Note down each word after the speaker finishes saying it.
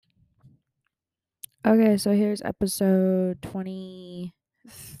Okay, so here's episode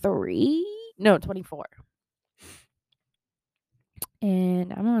 23. No, 24.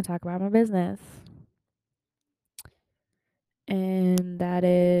 And I'm going to talk about my business. And that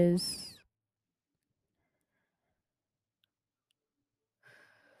is,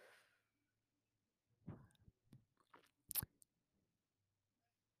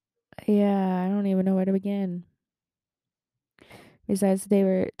 yeah, I don't even know where to begin. Besides,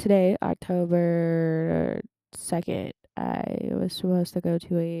 today, October 2nd, I was supposed to go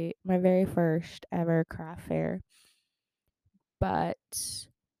to my very first ever craft fair, but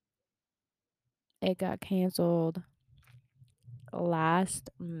it got canceled last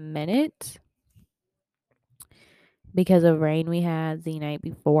minute because of rain we had the night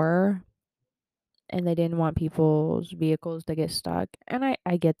before, and they didn't want people's vehicles to get stuck. And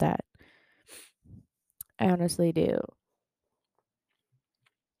I get that. I honestly do.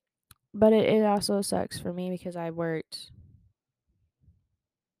 But it also sucks for me because I worked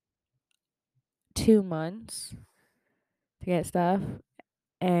 2 months to get stuff,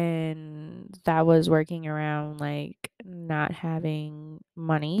 and that was working around like not having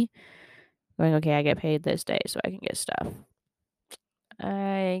money. Going, okay, I get paid this day so I can get stuff.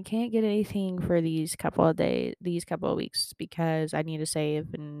 I can't get anything for these couple of weeks because I need to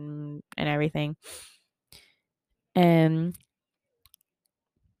save and everything. And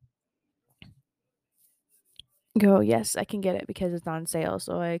go, yes, I can get it because it's on sale,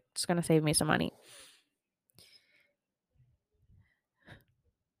 so it's gonna save me some money.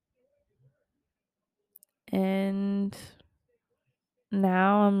 And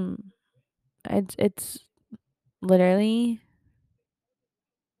now it's literally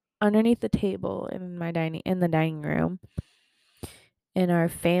underneath the table in the dining room, in our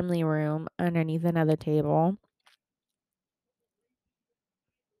family room, underneath another table,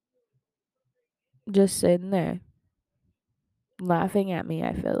 just sitting there laughing at me.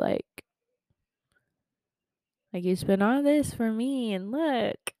 I feel like you spent all this for me, and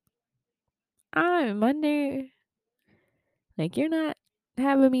look, I'm under. Like, you're not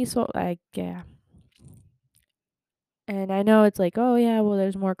having me so, like, yeah. And I know it's like, oh yeah, well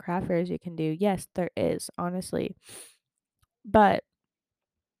there's more craft fairs you can do. Yes, there is, honestly. But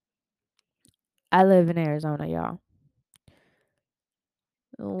I live in Arizona, y'all.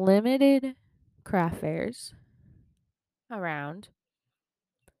 Limited craft fairs around.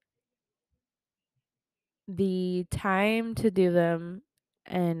 The time to do them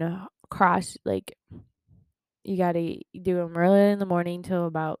and cross, like, you gotta do them early in the morning till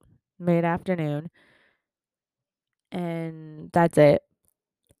about mid afternoon, and that's it.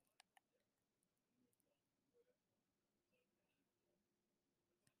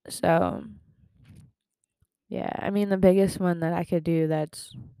 So, yeah, I mean, the biggest one that I could do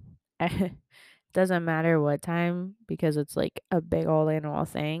that's doesn't matter what time because it's like a big old annual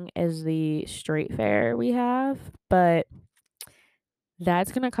thing is the street fair we have, but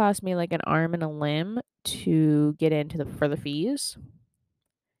that's gonna cost me like an arm and a limb to get into the for the fees.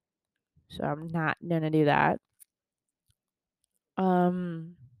 So I'm not gonna do that.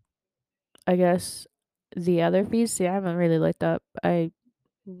 Um, I guess the other fees, see, I haven't really looked up. I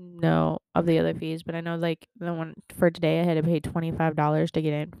know of the other fees, but I know like the one for today I had to pay $25 to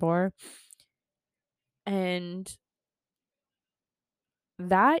get in for. And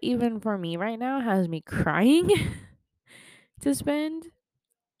that even for me right now has me crying to spend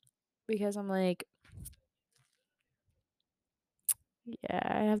because I'm like, yeah,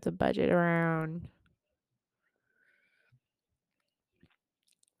 I have to budget around.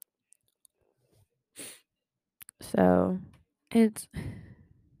 So it's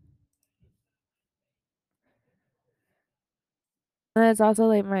and it's also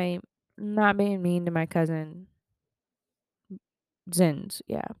like my not being mean to my cousin Zins,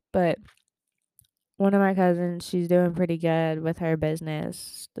 yeah. But one of my cousins, she's doing pretty good with her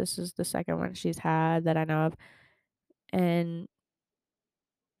business. This is the second one she's had that I know of. And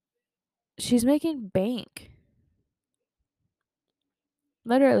she's making bank.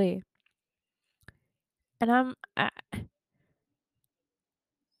 Literally. And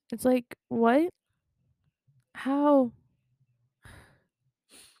it's like, what? How?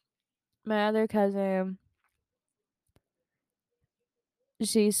 My other cousin,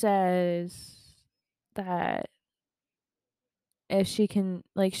 she says that if she can,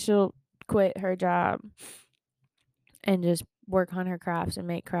 like, she'll quit her job and just work on her crafts and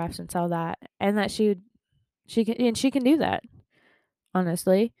make crafts and sell that, and that she can do that,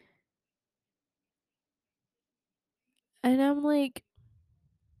 honestly. And I'm like,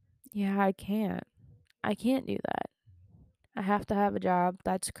 yeah, I can't do that. I have to have a job.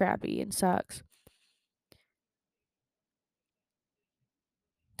 That's crappy and sucks.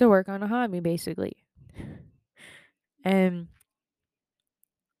 to work on a hobby, basically. And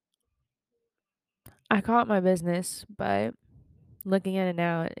I call it my business, but looking at it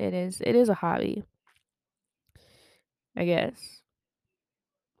now, it is a hobby, I guess.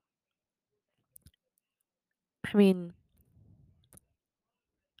 I mean,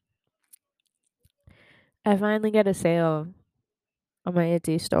 I finally got a sale on my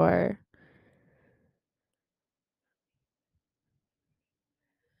Etsy store.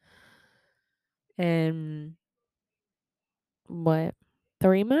 In what,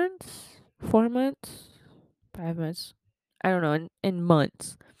 3 months? 4 months? 5 months? I don't know, in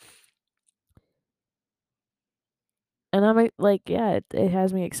months. And I'm like, yeah, it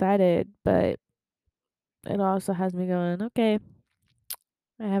has me excited, but it also has me going, okay,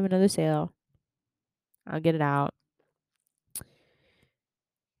 I have another sale. I'll get it out.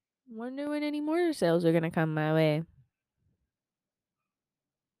 Wonder when any more sales are gonna come my way.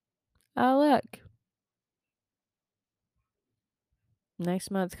 Oh, look.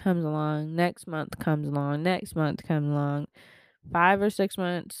 Next month comes along. Next month comes along. Next month comes along. 5 or 6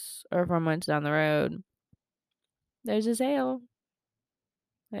 months or 4 months down the road, there's a sale.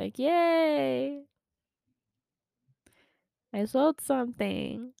 Like, yay! I sold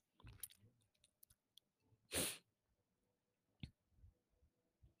something.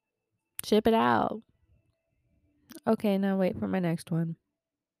 Ship it out. Okay, now wait for my next one.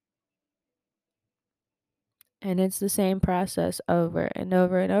 And it's the same process over and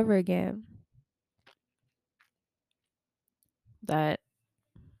over and over again. That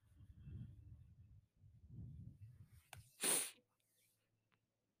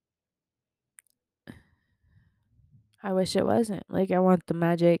I wish it wasn't. Like, I want the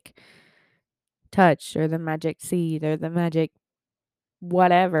magic touch or the magic seed or the magic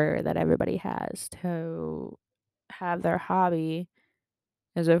whatever that everybody has to have their hobby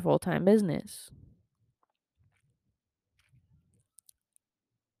as their full-time business.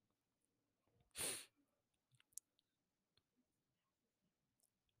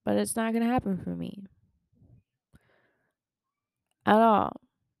 But it's not going to happen for me at all,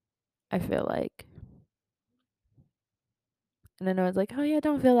 I feel like. And I know it's like, oh yeah,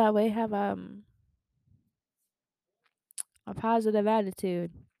 don't feel that way. Have a positive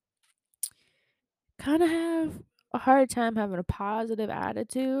attitude. Kind of have a hard time having a positive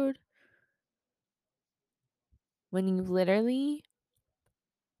attitude when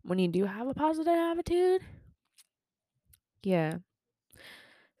when you do have a positive attitude. Yeah.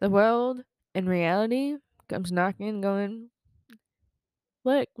 The world in reality comes knocking, going,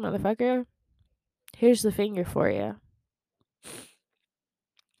 look, motherfucker, here's the finger for you.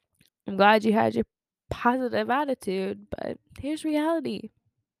 I'm glad you had your positive attitude, but here's reality.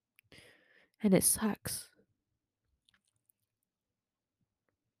 And it sucks.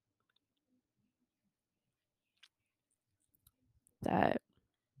 That,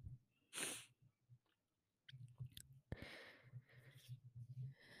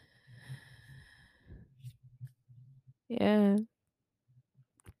 yeah.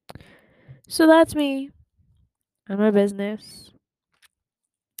 So that's me and my business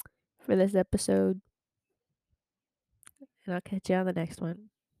for this episode. And I'll catch you on the next one.